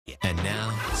And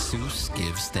now, Soos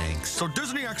gives thanks. So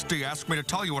Disney XD asked me to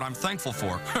tell you what I'm thankful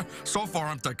for. So far,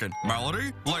 I'm thinking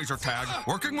melody, laser tag,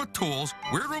 working with tools,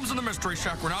 weird rooms in the Mystery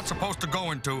Shack we're not supposed to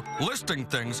go into, listing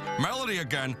things, melody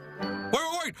again.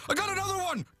 Wait, I got another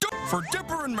one! For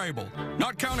Dipper and Mabel.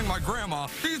 Not counting my grandma,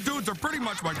 these dudes are pretty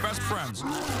much my best friends.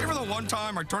 Even the one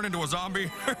time I turned into a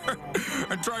zombie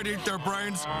and tried to eat their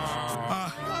brains,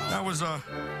 I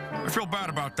feel bad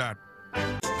about that.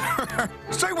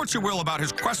 Say what you will about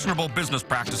his questionable business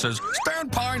practices, Stan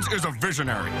Pines is a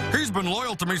visionary. He's been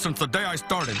loyal to me since the day I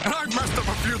started, and I've messed up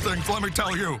a few things, let me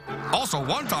tell you. Also,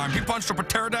 one time, he punched up a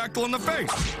pterodactyl in the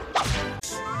face.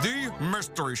 The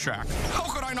Mystery Shack.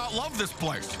 How could I not love this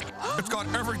place? It's got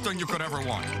everything you could ever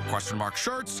want. Question mark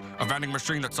shirts, a vending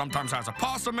machine that sometimes has a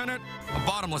possum in it, a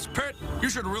bottomless pit. You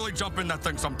should really jump in that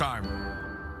thing sometime.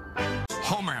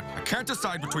 Oh man, I can't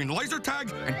decide between laser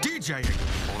tag and DJing.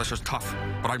 Oh, this is tough,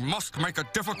 but I must make a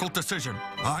difficult decision.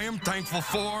 I am thankful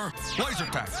for laser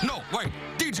tag. No, wait,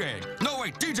 DJing. No,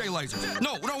 wait, DJ lasers.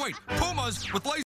 No, wait, Pumas with laser.